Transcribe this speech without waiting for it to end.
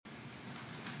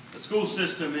school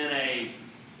system in a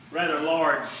rather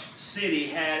large city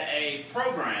had a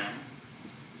program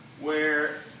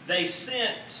where they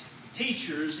sent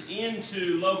teachers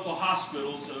into local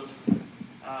hospitals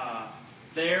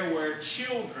there where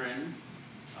children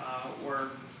were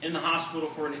in the hospital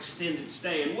for an extended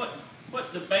stay. And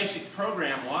what the basic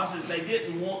program was is they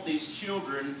didn't want these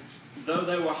children, though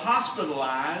they were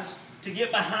hospitalized, to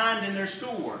get behind in their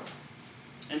schoolwork.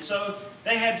 And so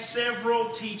they had several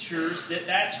teachers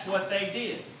that's what they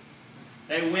did.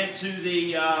 They went to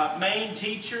the main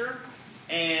teacher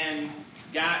and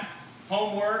got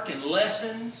homework and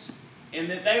lessons, and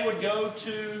that they would go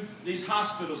to these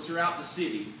hospitals throughout the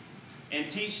city and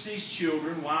teach these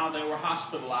children while they were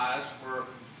hospitalized for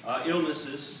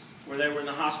illnesses, where they were in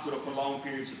the hospital for long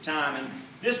periods of time. And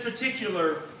this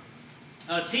particular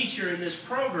teacher in this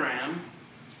program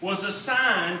was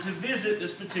assigned to visit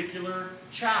this particular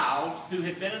child who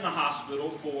had been in the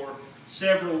hospital for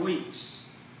several weeks.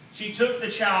 She took the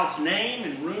child's name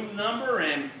and room number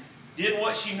and did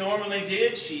what she normally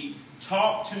did. She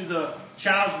talked to the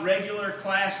child's regular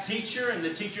class teacher, and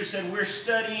the teacher said, "We're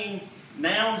studying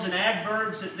nouns and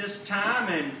adverbs at this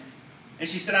time," and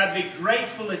she said, "I'd be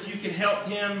grateful if you could help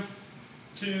him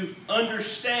to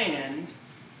understand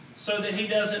so that he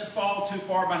doesn't fall too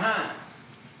far behind."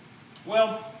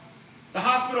 Well, the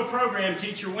hospital program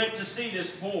teacher went to see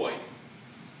this boy.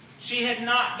 She had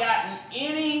not gotten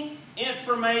any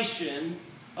information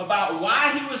about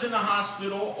why he was in the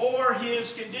hospital or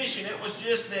his condition. It was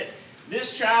just that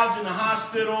this child's in the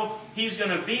hospital, he's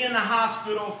going to be in the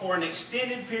hospital for an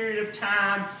extended period of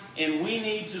time, and we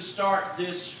need to start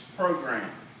this program.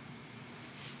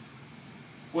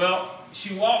 Well,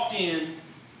 she walked in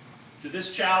to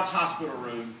this child's hospital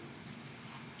room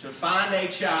to find a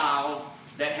child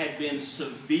that had been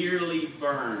severely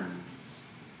burned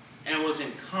and was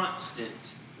in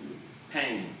constant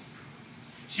pain.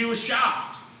 She was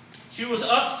shocked. She was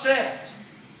upset.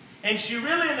 And she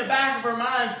really, in the back of her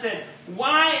mind, said,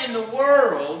 "Why in the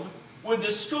world would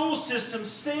the school system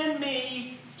send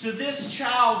me to this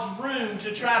child's room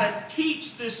to try to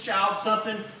teach this child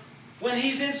something when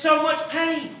he's in so much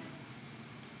pain?"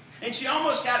 And she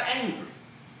almost got angry.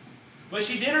 But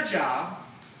she did her job.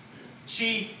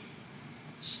 She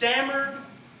stammered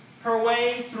her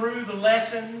way through the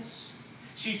lessons.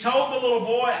 She told the little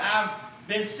boy, "I've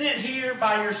been sent here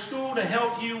by your school to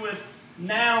help you with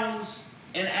nouns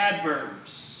and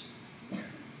adverbs."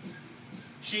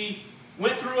 She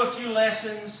went through a few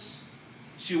lessons.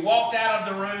 She walked out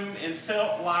of the room and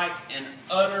felt like an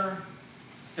utter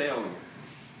failure.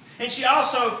 And she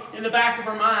also, in the back of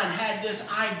her mind, had this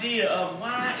idea of,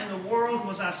 why in the world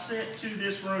was I sent to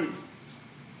this room?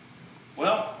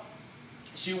 Well,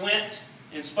 she went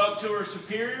and spoke to her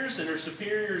superiors, and her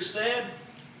superiors said,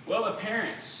 "Well, the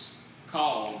parents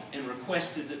called and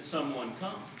requested that someone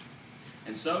come."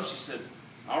 And so she said,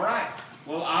 "All right,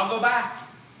 well, I'll go back."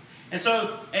 And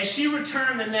so as she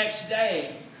returned the next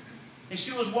day, as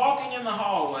she was walking in the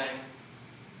hallway,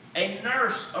 a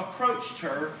nurse approached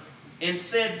her and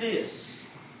said this,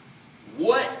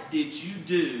 "What did you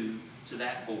do to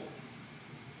that boy?"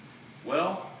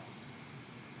 Well,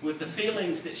 with the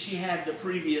feelings that she had the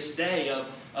previous day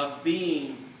of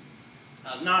being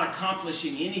not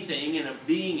accomplishing anything and of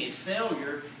being a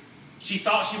failure, she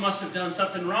thought she must have done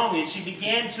something wrong, and she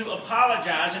began to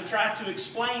apologize and try to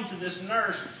explain to this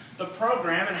nurse the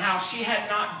program and how she had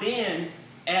not been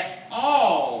at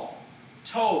all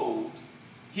told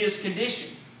his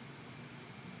condition.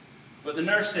 But the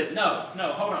nurse said, no,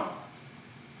 hold on.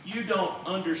 You don't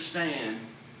understand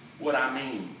what I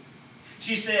mean."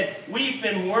 She said, "We've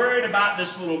been worried about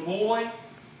this little boy,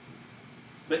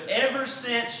 but ever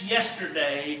since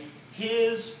yesterday,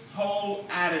 his whole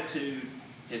attitude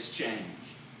has changed.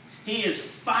 He is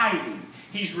fighting.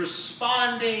 He's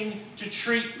responding to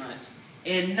treatment.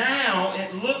 And now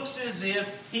it looks as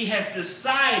if he has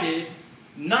decided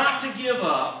not to give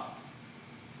up,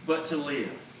 but to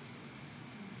live."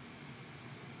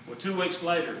 Well, 2 weeks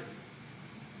later,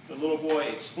 the little boy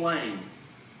explained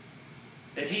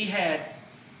that he had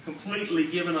completely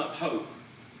given up hope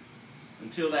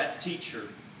until that teacher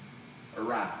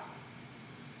arrived.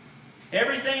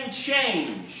 Everything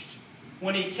changed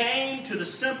when he came to the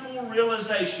simple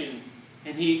realization,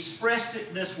 and he expressed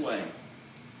it this way: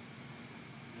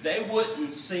 they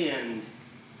wouldn't send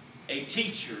a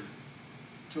teacher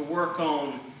to work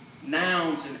on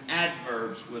nouns and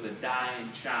adverbs with a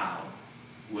dying child,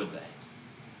 would they?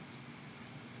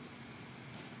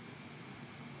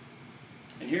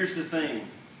 And here's the thing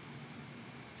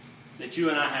that you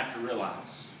and I have to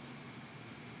realize: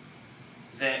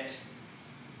 that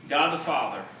God the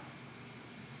Father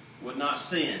would not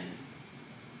send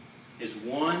His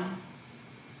one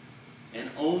and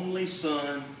only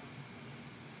Son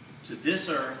to this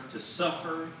earth to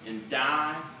suffer and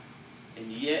die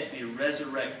and yet be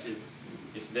resurrected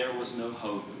if there was no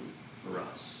hope for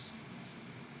us.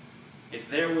 If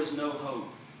there was no hope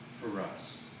for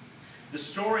us. The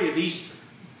story of Easter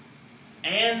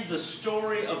and the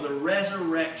story of the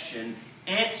resurrection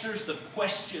answers the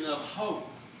question of hope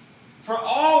for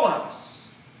all of us.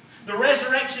 The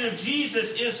resurrection of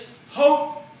Jesus is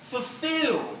hope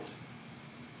fulfilled.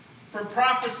 From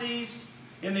prophecies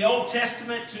in the Old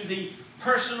Testament to the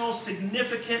personal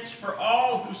significance for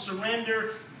all who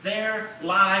surrender their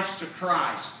lives to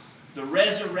Christ, the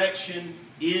resurrection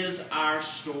is our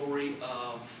story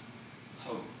of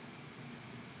hope.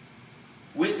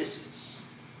 Witnesses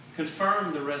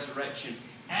confirm the resurrection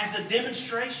as a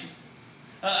demonstration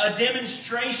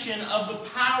of the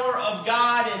power of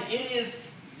God, and it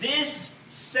is this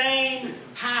same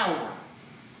power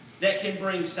that can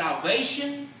bring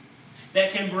salvation,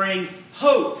 that can bring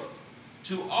hope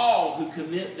to all who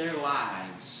commit their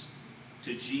lives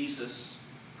to Jesus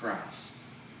Christ.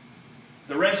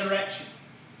 The resurrection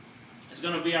is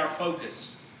going to be our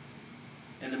focus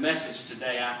in the message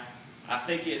today. I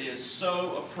think it is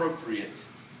so appropriate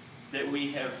that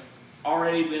we have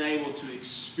already been able to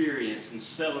experience and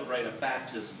celebrate a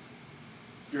baptism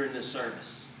during this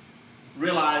service,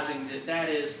 realizing that that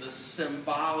is the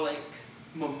symbolic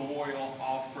memorial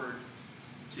offered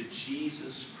to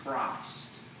Jesus Christ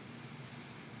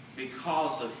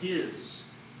because of His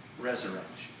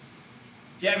resurrection.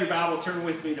 If you have your Bible, turn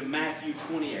with me to Matthew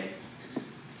 28.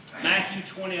 Matthew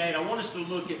 28, I want us to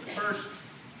look at the first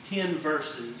 10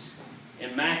 verses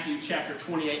in Matthew chapter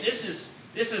 28. This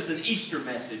is an Easter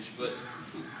message, but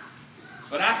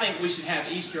I think we should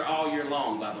have Easter all year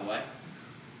long, by the way.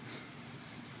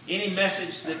 Any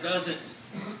message that doesn't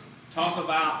talk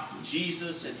about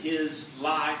Jesus and His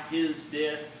life, His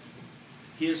death,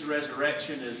 His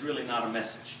resurrection is really not a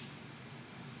message.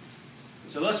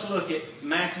 So let's look at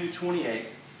Matthew 28,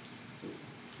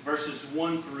 verses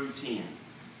 1 through 10.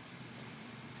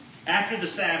 After the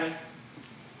Sabbath,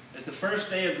 as the first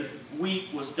day of the week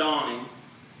was dawning,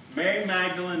 Mary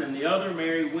Magdalene and the other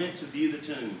Mary went to view the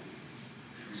tomb.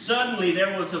 Suddenly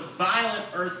there was a violent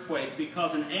earthquake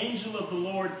because an angel of the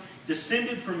Lord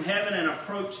descended from heaven and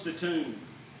approached the tomb.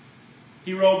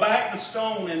 He rolled back the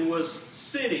stone and was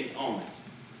sitting on it.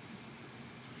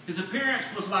 His appearance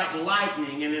was like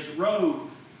lightning, and his robe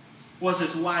was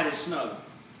as white as snow.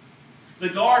 The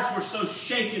guards were so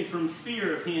shaken from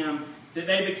fear of him that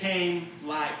they became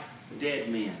like dead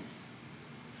men.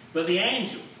 But the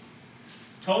angel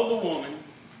told the woman,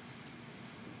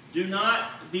 "Do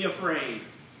not be afraid,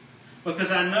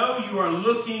 because I know you are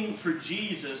looking for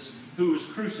Jesus who was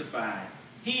crucified.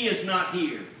 He is not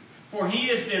here, for He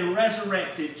has been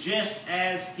resurrected just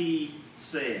as He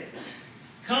said.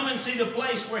 Come and see the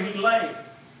place where He lay.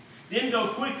 Then go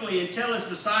quickly and tell His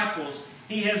disciples,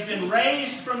 He has been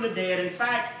raised from the dead. In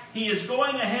fact, He is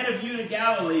going ahead of you to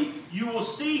Galilee. You will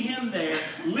see Him there.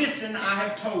 Listen, I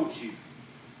have told you."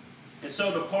 And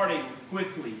so departing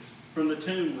quickly from the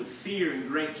tomb with fear and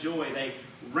great joy, they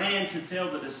ran to tell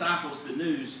the disciples the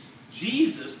news.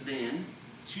 Just then,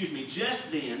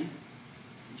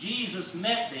 Jesus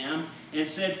met them and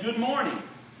said, "Good morning."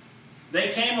 They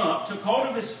came up, took hold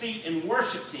of His feet, and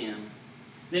worshipped Him.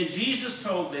 Then Jesus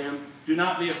told them, "Do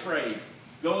not be afraid.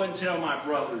 Go and tell my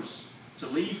brothers to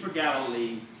leave for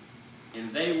Galilee,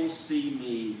 and they will see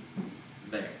me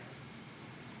there."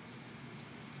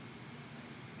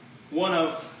 One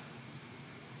of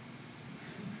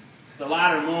the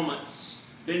latter moments,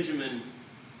 Benjamin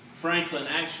Franklin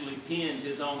actually penned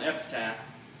his own epitaph.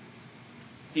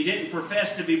 He didn't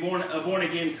profess to be a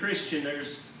born-again Christian.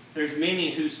 There's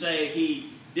many who say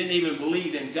he didn't even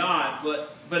believe in God,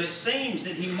 but it seems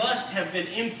that he must have been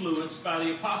influenced by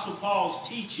the Apostle Paul's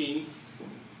teaching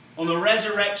on the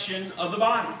resurrection of the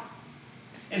body.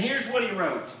 And here's what he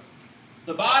wrote.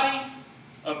 The body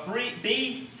of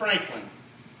B. Franklin,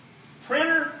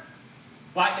 printer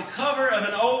like the cover of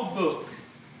an old book,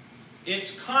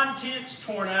 its contents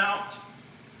torn out,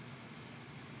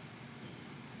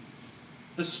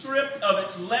 the script of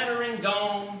its lettering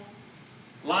gone,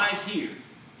 lies here.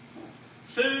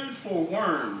 Food for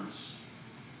worms,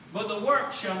 but the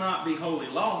work shall not be wholly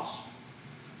lost.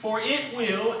 For it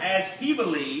will, as he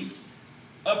believed,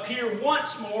 appear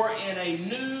once more in a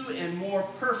new and more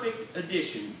perfect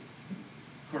edition,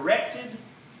 corrected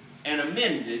and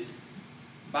amended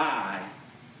by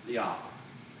the author.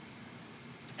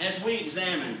 As we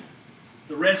examine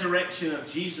the resurrection of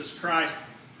Jesus Christ,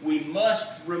 we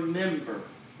must remember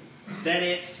that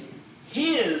it's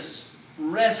His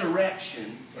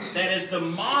resurrection that is the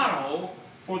model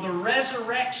for the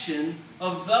resurrection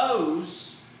of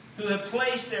those who have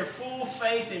placed their full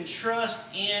faith and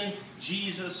trust in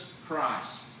Jesus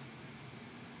Christ.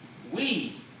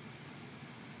 We,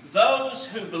 those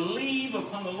who believe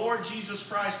upon the Lord Jesus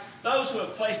Christ, those who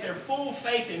have placed their full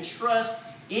faith and trust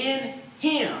in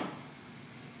Him,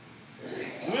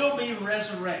 will be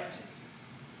resurrected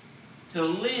to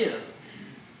live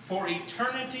for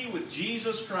eternity with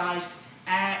Jesus Christ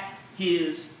at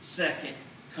His second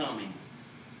coming.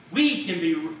 We can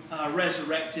be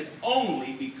resurrected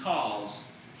only because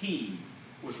He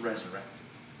was resurrected.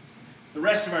 The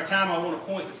rest of our time I want to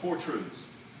point to 4 truths.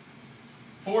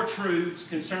 4 truths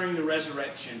concerning the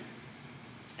resurrection.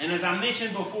 And as I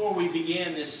mentioned before we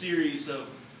began this series of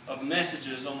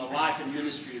messages on the life and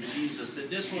ministry of Jesus, that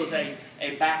this was a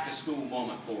back-to-school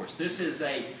moment for us. This is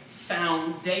a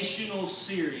foundational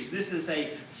series. This is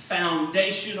a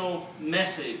foundational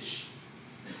message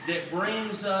that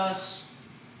brings us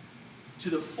to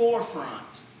the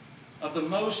forefront of the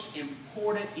most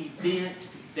important event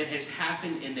that has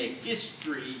happened in the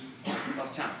history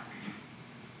of time.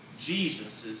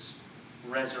 Jesus'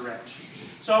 resurrection.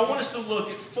 So I want us to look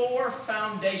at 4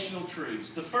 foundational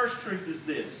truths. The first truth is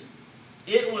this.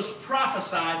 It was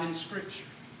prophesied in Scripture.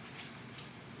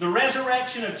 The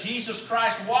resurrection of Jesus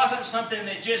Christ wasn't something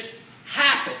that just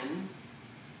happened.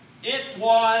 It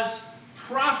was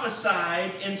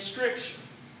prophesied in Scripture.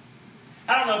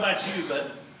 I don't know about you,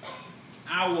 but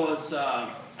I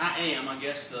am,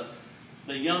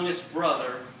 the youngest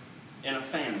brother in a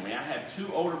family. I have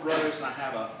 2 older brothers and I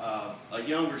have a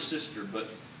younger sister. But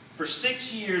for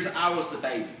 6 years, I was the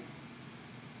baby.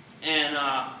 And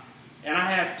I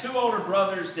have 2 older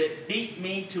brothers that beat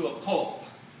me to a pulp.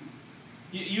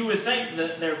 You would think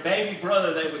that their baby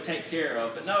brother they would take care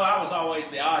of. But no, I was always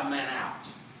the odd man out.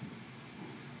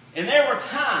 And there were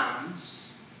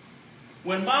times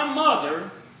when my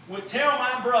mother would tell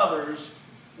my brothers,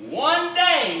 one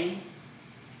day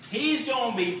he's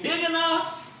going to be big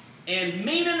enough and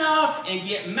mean enough and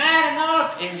get mad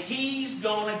enough and he's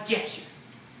going to get you.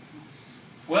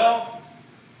 Well,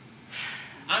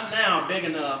 I'm now big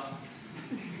enough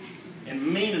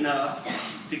and mean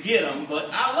enough to get them, but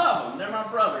I love them. They're my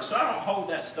brothers, so I don't hold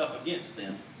that stuff against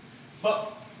them.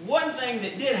 But one thing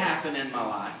that did happen in my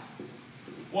life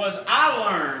was I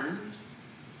learned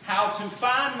how to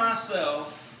find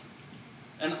myself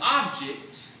an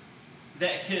object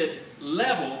that could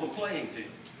level the playing field.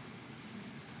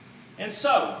 And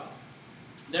so,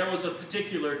 there was a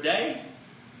particular day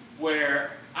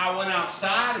where I went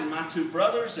outside and my 2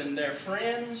 brothers and their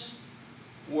friends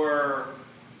were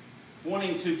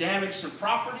wanting to damage some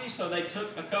property, so they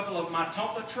took a couple of my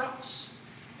Tonka trucks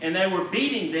and they were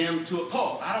beating them to a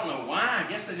pulp. I don't know why. I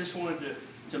guess they just wanted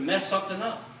to mess something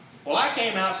up. Well, I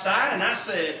came outside and I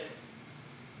said,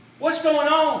 "What's going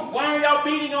on? Why are y'all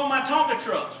beating on my Tonka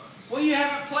trucks?" "Well, you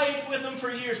haven't played with them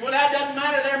for years." "Well, that doesn't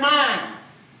matter. They're mine."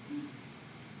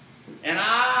 And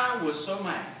I was so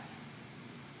mad.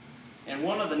 And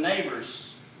one of the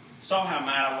neighbors saw how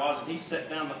mad I was, and he set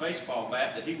down the baseball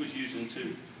bat that he was using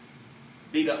to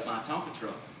beat up my Tonka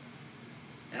truck.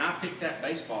 And I picked that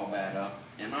baseball bat up,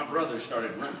 and my brother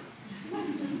started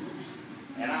running.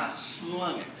 And I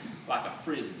slung it like a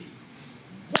frisbee.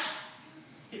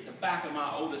 Hit the back of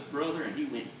my oldest brother, and he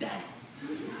went down.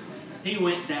 He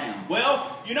went down.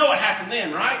 Well, you know what happened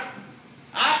then, right?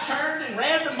 I turned and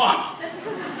ran to Mama.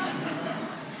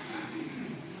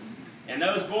 And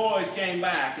those boys came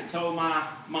back and told my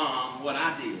mom what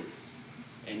I did.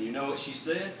 And you know what she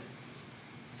said?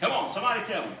 Come on, somebody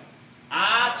tell me.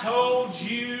 "I told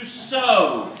you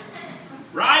so."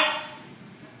 Right?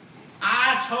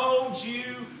 I told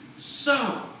you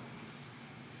so.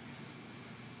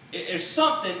 There's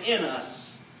something in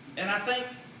us, and I think,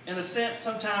 in a sense,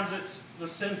 sometimes it's the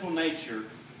sinful nature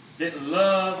that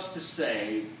loves to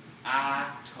say, "I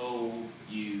told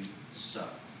you so."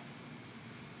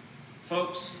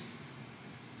 Folks,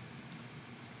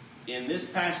 in this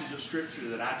passage of Scripture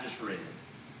that I just read,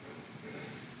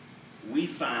 we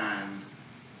find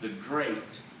the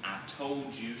great "I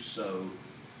told you so"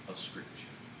 of Scripture.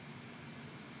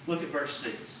 Look at verse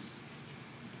 6.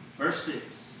 Verse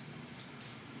 6.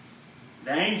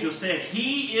 The angel said,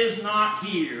 "He is not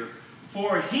here,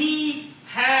 for he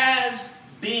has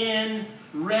been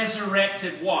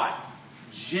resurrected." What?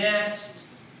 Just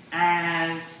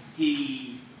as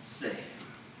he said.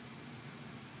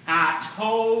 I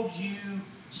told you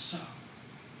so.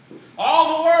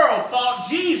 All the world thought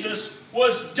Jesus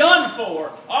was done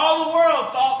for. All the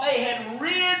world thought they had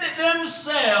rid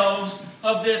themselves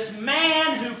of this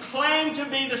man who claimed to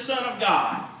be the Son of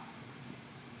God.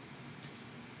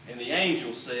 And the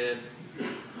angel said,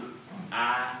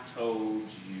 I told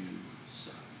you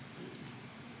so.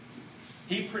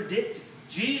 He predicted.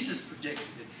 Jesus predicted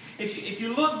it. If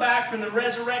you look back from the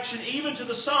resurrection even to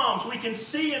the Psalms, we can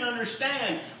see and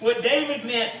understand what David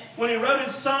meant when he wrote in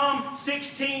Psalm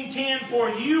 16:10, for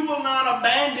you will not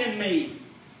abandon me.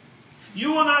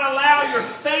 You will not allow your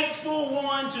faithful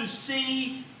one to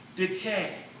see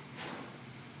decay.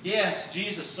 Yes,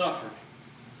 Jesus suffered.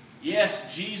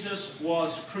 Yes, Jesus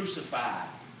was crucified.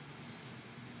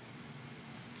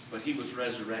 But he was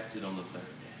resurrected on the third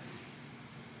day.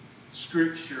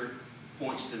 Scripture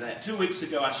points to that. 2 weeks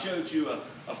ago, I showed you a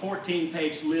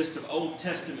 14-page list of Old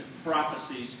Testament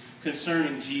prophecies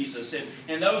concerning Jesus.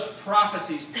 And those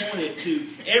prophecies pointed to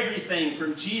everything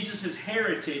from Jesus'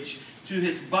 heritage to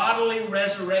his bodily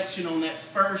resurrection on that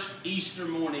first Easter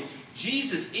morning.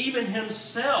 Jesus, even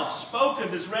himself, spoke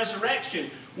of his resurrection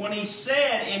when he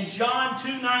said in John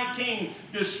 2:19,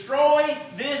 destroy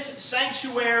this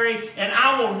sanctuary and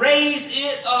I will raise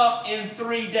it up in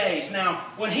 3 days. Now,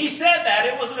 when he said that,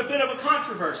 it was a bit of a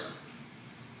controversy.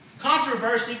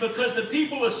 Controversy because the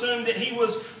people assumed that he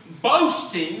was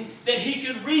boasting that he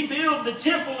could rebuild the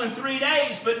temple in 3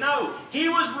 days. But no, he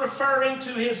was referring to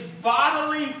his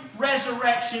bodily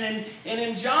resurrection. And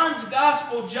in John's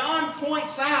Gospel, John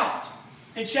points out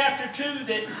in chapter 2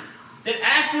 that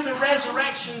after the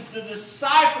resurrections, the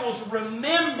disciples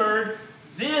remembered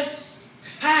this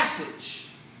passage.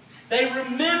 They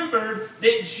remembered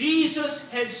that Jesus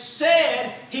had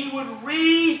said he would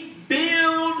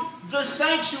rebuild the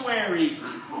sanctuary.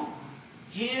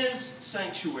 His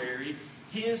sanctuary,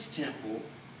 his temple,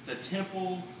 the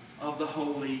temple of the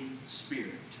Holy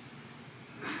Spirit.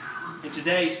 In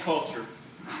today's culture,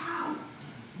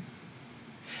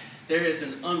 there is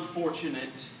an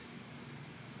unfortunate,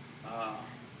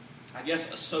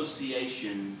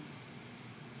 association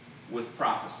with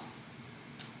prophecy.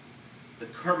 The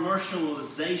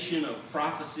commercialization of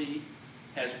prophecy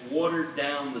has watered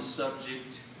down the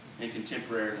subject in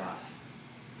contemporary life.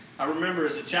 I remember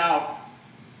as a child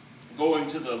going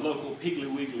to the local Piggly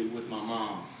Wiggly with my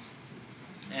mom.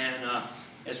 And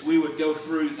as we would go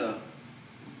through the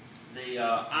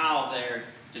aisle there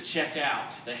to check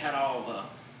out, they had all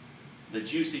the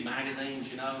juicy magazines,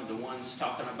 the ones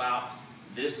talking about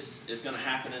this is going to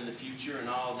happen in the future and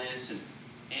all this.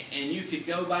 And you could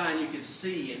go by and you could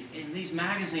see, and these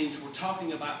magazines were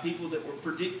talking about people that were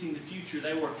predicting the future.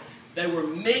 They were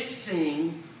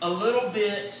mixing a little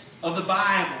bit of the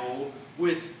Bible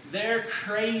with their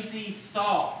crazy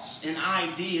thoughts and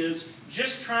ideas,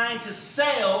 just trying to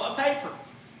sell a paper,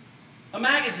 a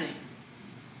magazine.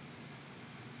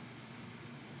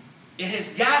 It has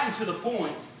gotten to the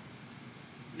point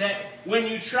that when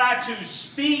you try to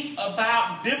speak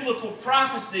about biblical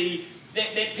prophecy,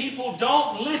 that people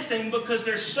don't listen because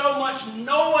there's so much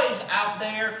noise out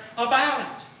there about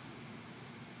it.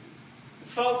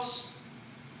 Folks,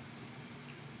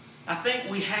 I think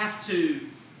we have to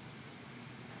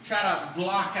try to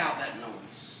block out that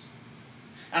noise.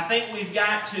 I think we've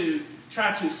got to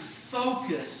try to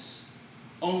focus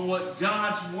on what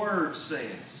God's Word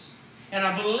says. And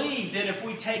I believe that if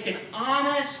we take an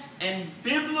honest and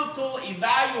biblical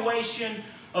evaluation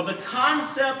of the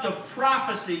concept of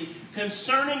prophecy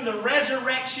concerning the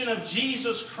resurrection of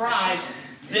Jesus Christ,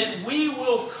 that we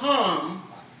will come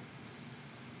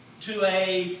to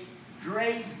a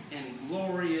great and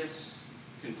glorious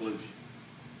conclusion.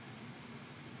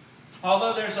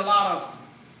 Although there's a lot of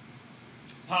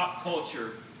pop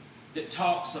culture that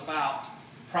talks about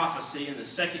prophecy and the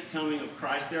second coming of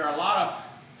Christ, there are a lot of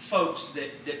folks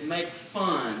that make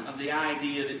fun of the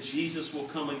idea that Jesus will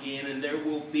come again and there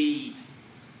will be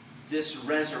this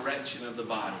resurrection of the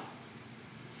body.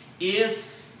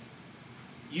 If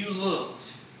you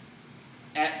looked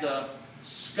at the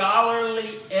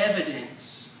scholarly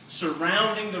evidence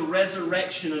surrounding the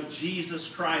resurrection of Jesus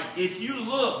Christ, if you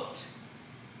looked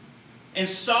and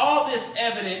saw this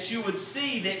evidence, you would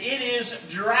see that it is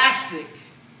drastic,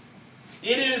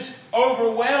 it is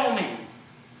overwhelming,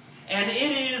 and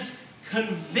it is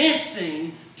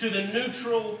convincing to the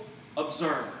neutral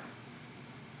observer.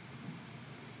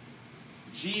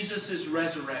 Jesus'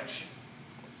 resurrection,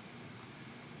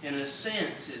 in a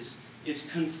sense,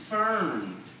 is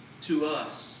confirmed to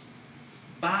us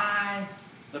by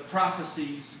the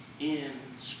prophecies in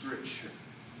Scripture.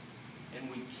 And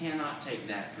we cannot take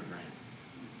that for granted.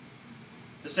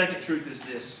 The second truth is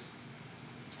this.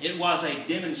 It was a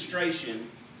demonstration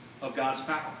of God's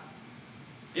power.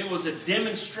 It was a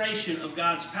demonstration of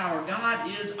God's power. God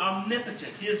is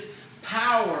omnipotent. His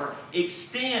power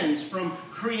extends from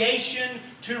creation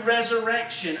to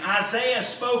resurrection. Isaiah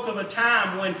spoke of a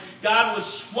time when God would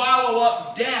swallow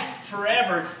up death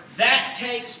forever. That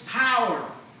takes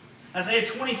power. Isaiah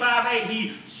 25:8,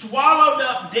 He swallowed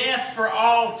up death for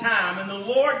all time, and the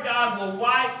Lord God will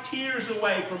wipe tears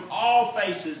away from all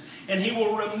faces, and He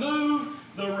will remove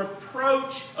the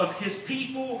reproach of His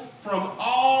people from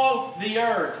all the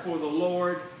earth, for the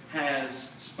Lord has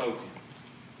spoken.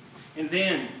 And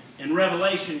then in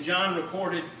Revelation, John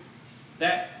recorded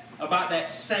that about that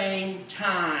same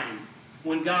time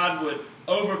when God would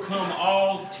overcome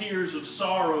all tears of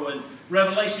sorrow. In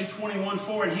Revelation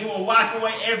 21:4, and He will wipe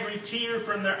away every tear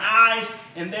from their eyes,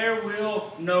 and there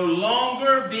will no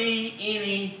longer be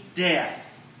any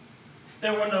death.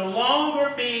 There will no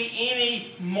longer be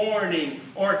any mourning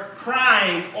or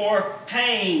crying or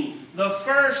pain. The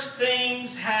first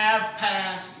things have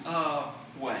passed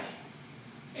away.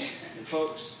 And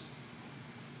folks,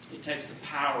 it takes the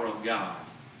power of God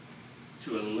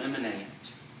to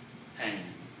eliminate pain,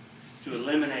 to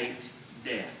eliminate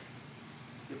death.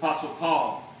 The Apostle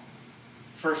Paul,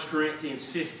 1 Corinthians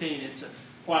 15, it's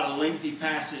quite a lengthy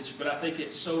passage, but I think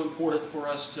it's so important for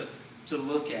us to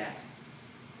look at.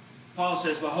 Paul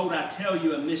says, "Behold, I tell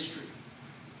you a mystery.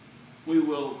 We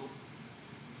will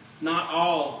not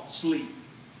all sleep,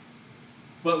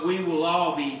 but we will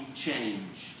all be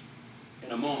changed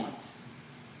in a moment,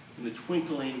 in the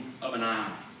twinkling of an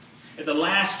eye. At the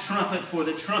last trumpet, for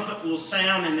the trumpet will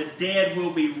sound, and the dead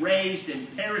will be raised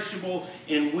imperishable,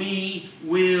 and we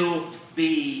will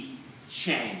be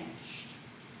changed.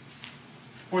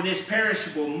 For this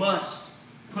perishable must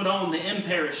put on the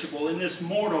imperishable, and this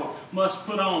mortal must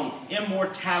put on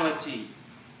immortality.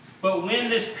 But when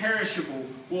this perishable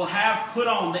will have put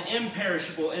on the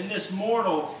imperishable, and this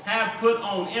mortal have put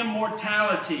on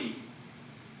immortality,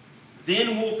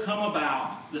 then will come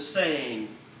about the saying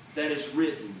that is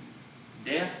written,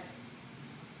 Death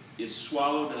is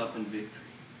swallowed up in victory.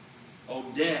 O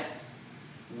death,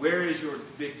 where is your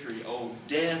victory? O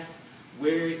death,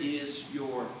 where is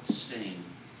your sting?"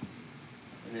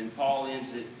 And then Paul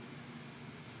ends it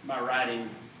by writing,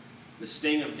 "The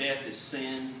sting of death is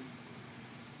sin.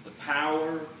 The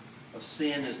power of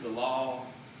sin is the law.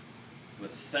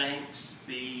 But thanks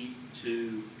be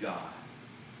to God,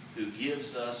 who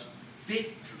gives us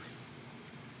victory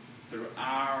through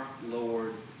our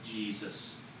Lord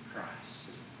Jesus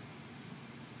Christ."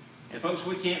 And folks,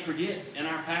 we can't forget in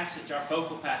our passage, our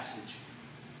focal passage,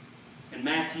 in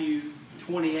Matthew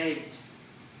 28,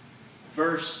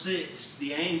 verse 6,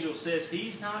 the angel says,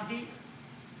 "He's not here.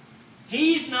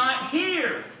 He's not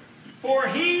here, for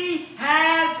He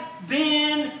has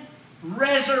been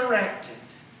resurrected."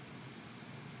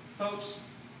 Folks,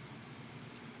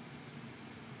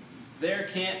 there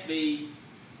can't be,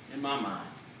 in my mind,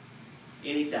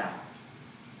 any doubt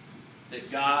that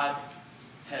God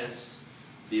has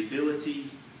the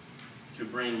ability to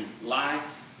bring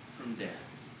life from death.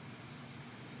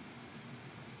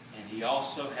 And He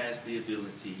also has the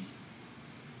ability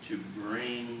to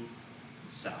bring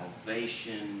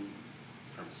salvation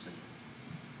from sin.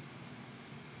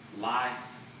 Life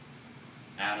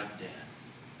out of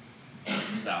death.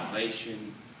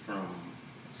 Salvation from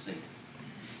sin.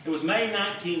 It was May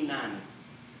 1990.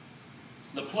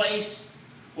 The place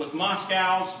was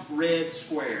Moscow's Red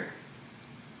Square.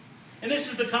 And this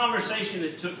is the conversation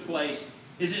that took place.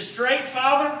 "Is it straight,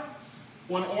 Father?"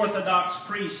 one Orthodox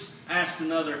priest asked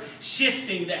another,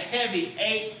 shifting the heavy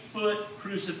 8-foot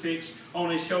crucifix on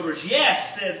his shoulders.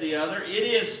 "Yes," said the other, "it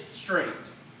is straight."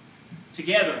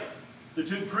 Together, the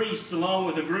two priests, along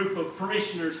with a group of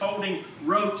parishioners holding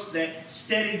ropes that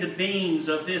steadied the beams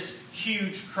of this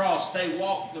huge cross, they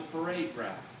walked the parade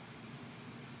route.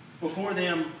 Before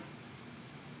them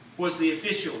was the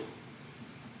official,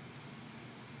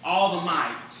 all the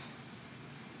might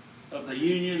of the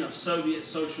Union of Soviet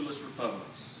Socialist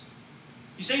Republics.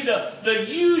 You see, the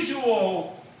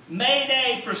usual May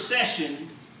Day procession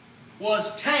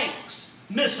was tanks,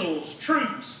 missiles,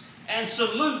 troops, and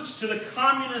salutes to the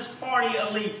Communist Party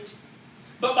elite.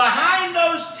 But behind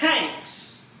those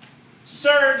tanks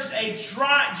surged a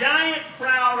giant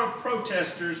crowd of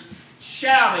protesters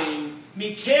shouting,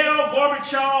 "Mikhail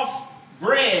Gorbachev,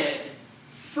 bread,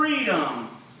 freedom,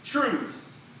 truth."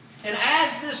 And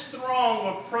as this throng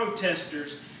of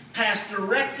protesters passed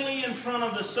directly in front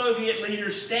of the Soviet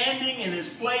leader standing in his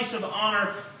place of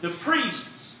honor, the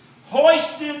priests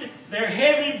hoisted their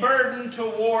heavy burden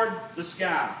toward the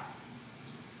sky.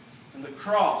 And the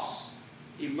cross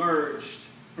emerged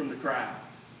from the crowd.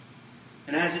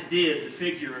 And as it did, the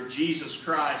figure of Jesus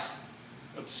Christ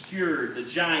obscured the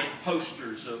giant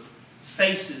posters of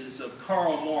faces of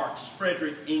Karl Marx,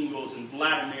 Frederick Engels, and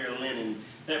Vladimir Lenin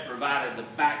that provided the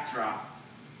backdrop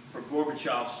for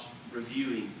Gorbachev's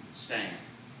reviewing stand.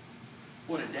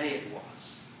 What a day it was.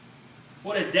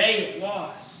 What a day it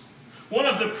was. One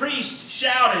of the priests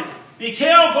shouted,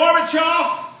 "Mikhail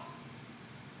Gorbachev,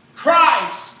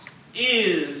 Christ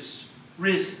is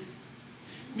risen.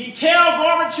 Mikhail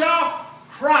Gorbachev,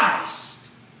 Christ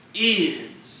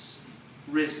is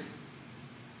risen."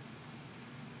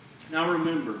 Now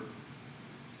remember,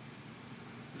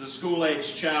 as a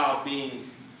school-aged child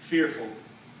being fearful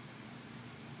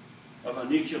of a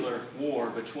nuclear war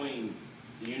between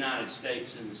the United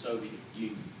States and the Soviet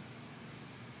Union,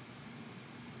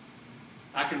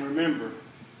 I can remember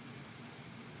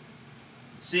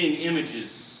seeing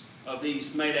images of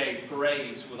these May Day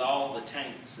parades with all the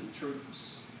tanks and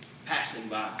troops passing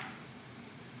by.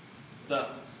 The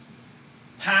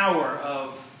power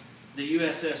of the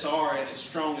USSR at its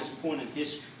strongest point in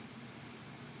history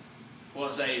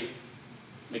was a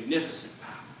magnificent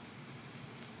power.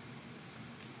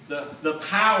 The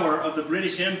power of the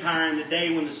British Empire in the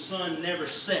day when the sun never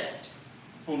set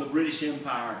on the British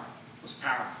Empire was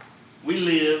powerful. We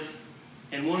live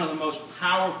in one of the most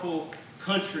powerful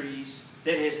countries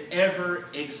that has ever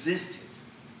existed.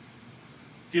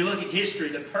 If you look at history,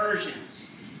 the Persian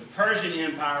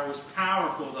Empire was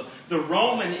powerful. The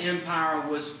Roman Empire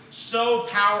was so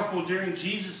powerful during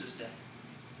Jesus' day.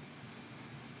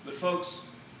 But folks,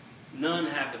 none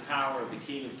have the power of the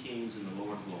King of Kings and the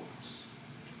Lord of Lords.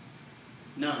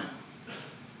 None.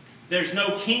 There's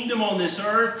no kingdom on this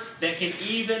earth that can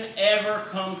even ever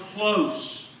come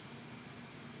close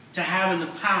to having the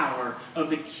power of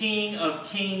the King of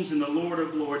Kings and the Lord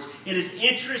of Lords. It is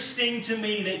interesting to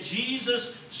me that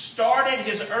Jesus started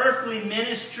his earthly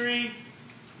ministry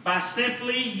by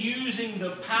simply using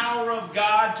the power of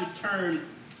God to turn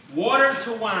water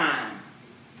to wine.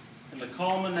 And the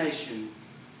culmination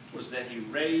was that he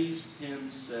raised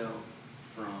himself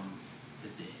from the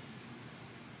dead.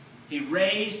 He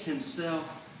raised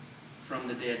himself from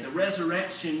the dead. The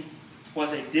resurrection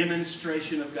was a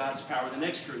demonstration of God's power. The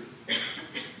next truth,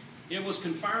 it was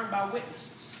confirmed by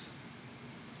witnesses.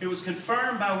 It was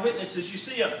confirmed by witnesses. You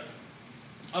see, a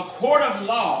court of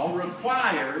law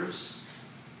requires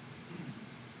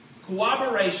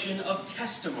corroboration of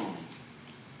testimony.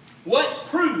 What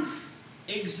proof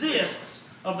exists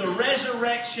of the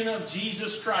resurrection of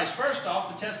Jesus Christ? First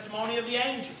off, the testimony of the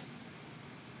angel.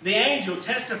 The angel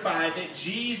testified that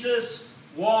Jesus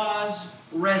was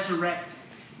resurrected.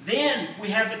 Then we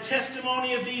have the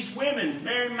testimony of these women,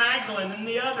 Mary Magdalene and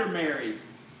the other Mary.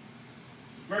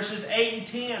 Verses 8 and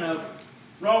 10 of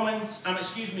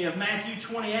Matthew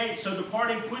 28. So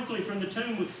departing quickly from the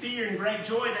tomb with fear and great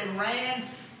joy, they ran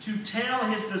to tell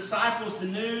his disciples the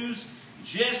news.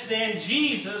 Just then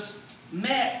Jesus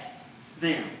met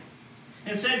them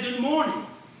and said, "Good morning."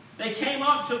 They came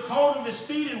up, took hold of his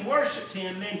feet, and worshipped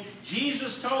him. Then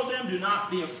Jesus told them, "Do not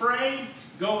be afraid.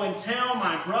 Go and tell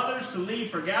my brothers to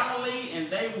leave for Galilee, and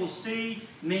they will see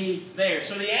me there."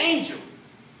 So the angel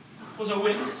was a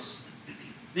witness.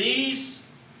 These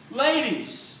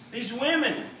ladies, these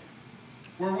women,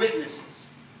 were witnesses.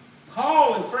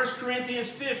 Paul in 1 Corinthians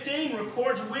 15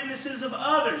 records witnesses of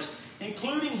others,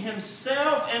 including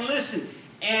himself, and listen,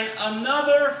 and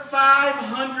another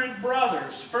 500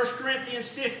 brothers. 1 Corinthians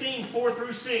 15, 4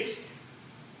 through 6.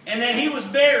 And that he was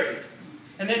buried.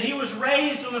 And that he was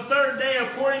raised on the third day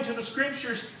according to the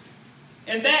Scriptures.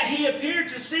 And that he appeared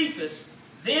to Cephas,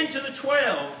 then to the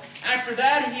 12. After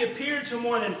that he appeared to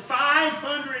more than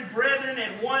 500 brethren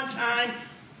at one time,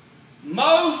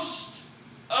 most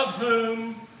of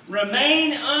whom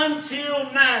remain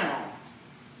until now.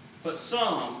 But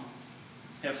some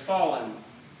have fallen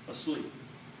asleep.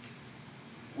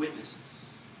 Witnesses.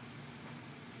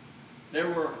 There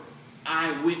were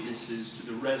eyewitnesses to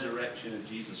the resurrection of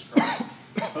Jesus Christ.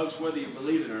 Folks, whether you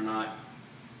believe it or not,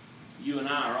 you and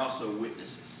I are also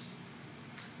witnesses.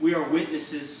 We are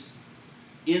witnesses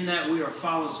in that we are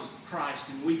followers of Christ,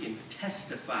 and we can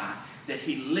testify that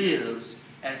he lives,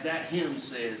 as that hymn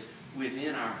says,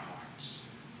 within our hearts.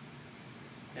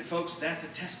 And folks, that's a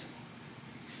testimony.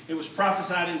 It was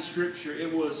prophesied in Scripture.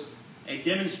 It was a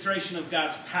demonstration of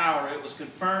God's power. It was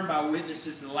confirmed by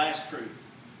witnesses. The last truth.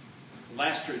 The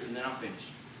last truth, and then I'll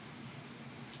finish.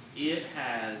 It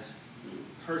has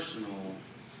personal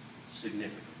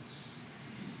significance.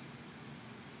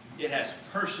 It has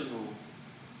personal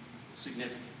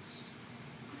significance.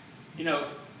 You know,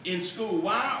 in school,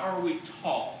 why are we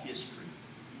taught history?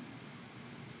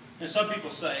 And some people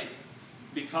say,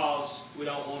 because we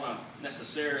don't want to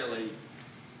necessarily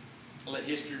let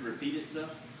history repeat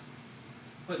itself.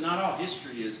 But not all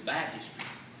history is bad history.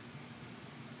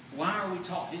 Why are we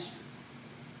taught history?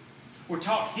 We're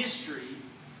taught history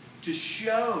to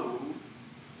show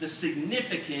the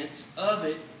significance of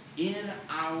it in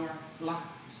our lives,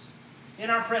 in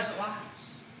our present lives.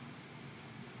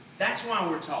 That's why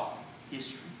we're taught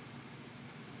history.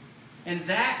 And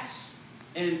that's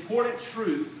an important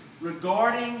truth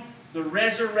regarding the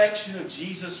resurrection of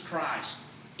Jesus Christ.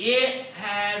 It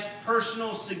has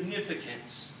personal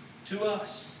significance to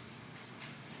us.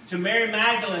 To Mary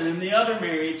Magdalene and the other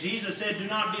Mary, Jesus said, "Do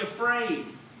not be afraid."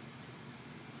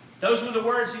 Those were the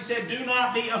words He said, "Do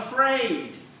not be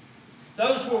afraid."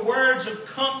 Those were words of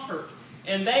comfort,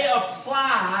 and they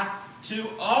apply to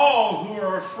all who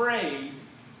are afraid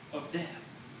of death.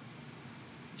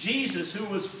 Jesus, who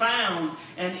was found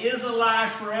and is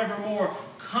alive forevermore,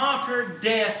 conquered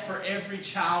death for every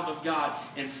child of God.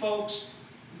 And folks,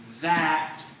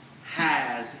 that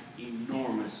has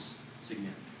enormous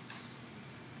significance.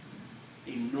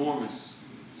 Enormous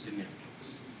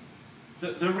significance.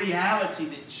 The reality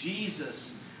that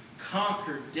Jesus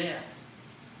conquered death.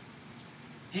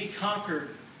 He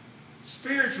conquered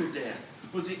spiritual death,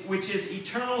 which is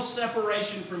eternal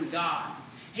separation from God.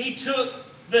 He took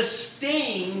the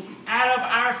sting out of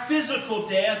our physical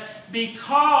death.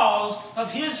 Because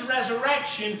of His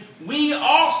resurrection, we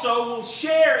also will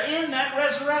share in that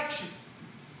resurrection.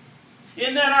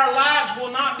 In that our lives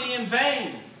will not be in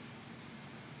vain.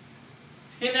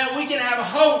 In that we can have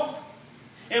hope.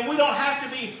 And we don't have to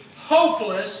be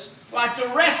hopeless like the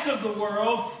rest of the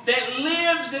world that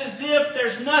lives as if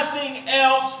there's nothing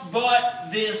else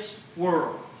but this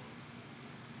world.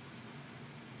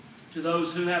 To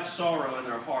those who have sorrow in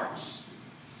their hearts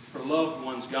for loved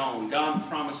ones gone, God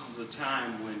promises a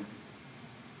time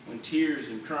when tears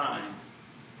and crying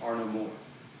are no more.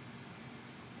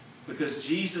 Because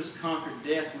Jesus conquered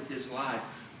death with His life,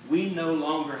 we no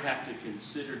longer have to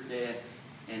consider death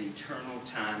an eternal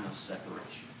time of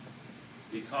separation.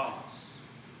 Because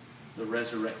the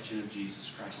resurrection of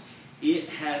Jesus Christ. It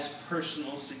has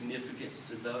personal significance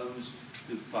to those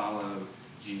who follow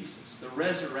Jesus. The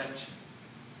resurrection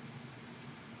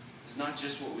is not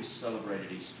just what we celebrate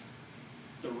at Easter.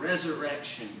 The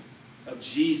resurrection of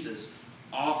Jesus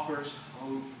offers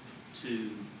hope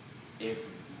to everyone.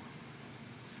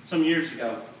 Some years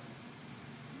ago,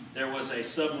 there was a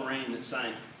submarine that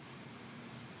sank.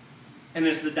 And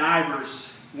as the divers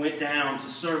went down to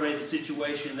survey the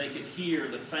situation, they could hear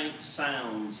the faint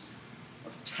sounds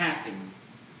of tapping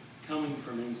coming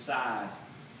from inside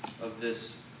of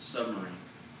this submarine.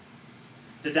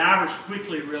 The divers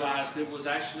quickly realized it was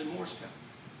actually Morse code.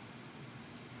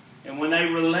 And when they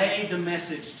relayed the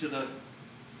message to the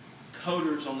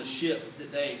coders on the ship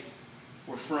that they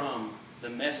were from, the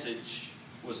message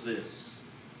was this.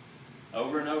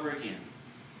 Over and over again,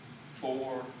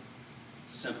 4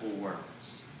 simple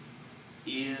words.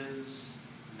 Is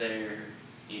there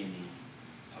any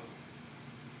hope?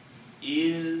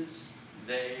 Is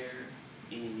there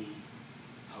any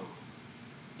hope?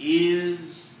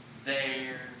 Is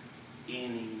there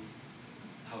any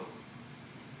hope?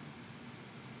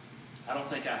 I don't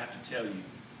think I have to tell you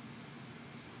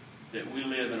that we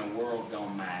live in a world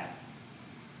gone mad.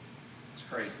 It's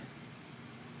crazy.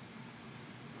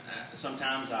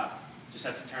 Sometimes I just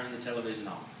have to turn the television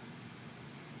off.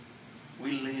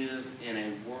 We live in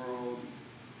a world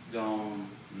gone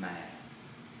mad.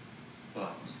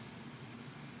 But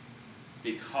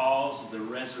because of the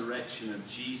resurrection of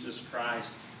Jesus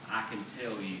Christ, I can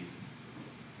tell you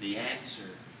the answer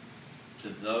to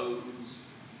those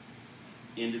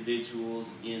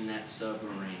individuals in that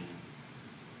submarine.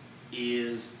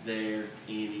 Is there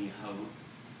any hope?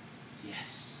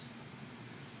 Yes.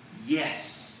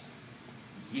 Yes.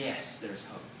 Yes, there's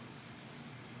hope.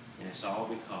 And it's all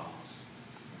because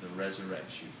of the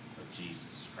resurrection of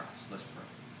Jesus Christ. Let's pray.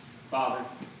 Father,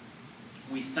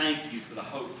 we thank You for the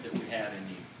hope that we have in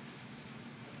You.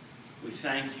 We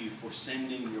thank You for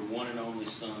sending Your one and only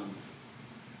Son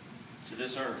to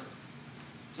this earth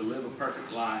to live a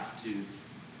perfect life, to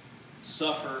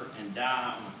suffer and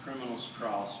die on a criminal's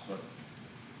cross, but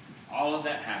all of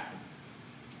that happened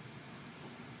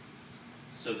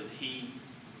so that He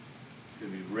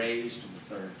could be raised on the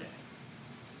third day.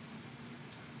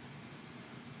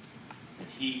 And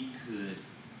He could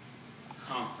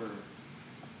conquer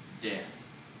death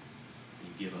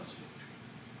and give us victory.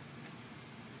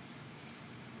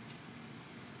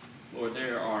 Lord,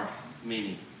 there are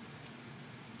many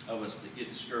of us that get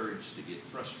discouraged, that get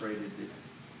frustrated, that,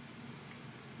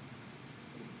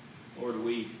 Lord,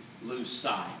 we lose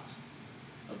sight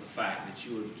of the fact that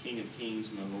You are the King of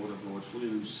Kings and the Lord of Lords. We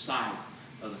lose sight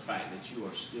of the fact that You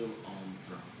are still on the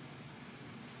throne.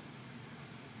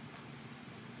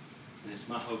 And it's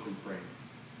my hope and prayer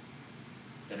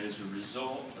that as a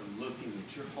result of looking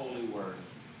at your holy word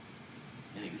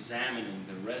and examining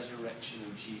the resurrection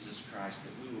of Jesus Christ,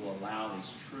 that we will allow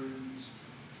these truths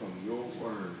from your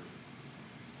word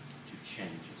to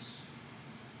change us,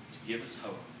 to give us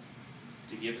hope,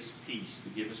 to give us peace, to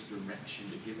give us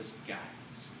direction, to give us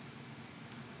guidance.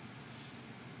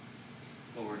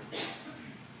 Lord,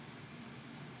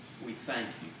 we thank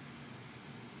you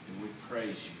and we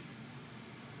praise you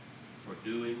for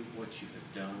doing what you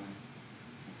have done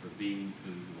and for being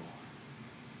who you are.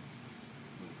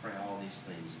 We pray all these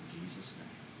things in Jesus'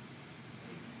 name.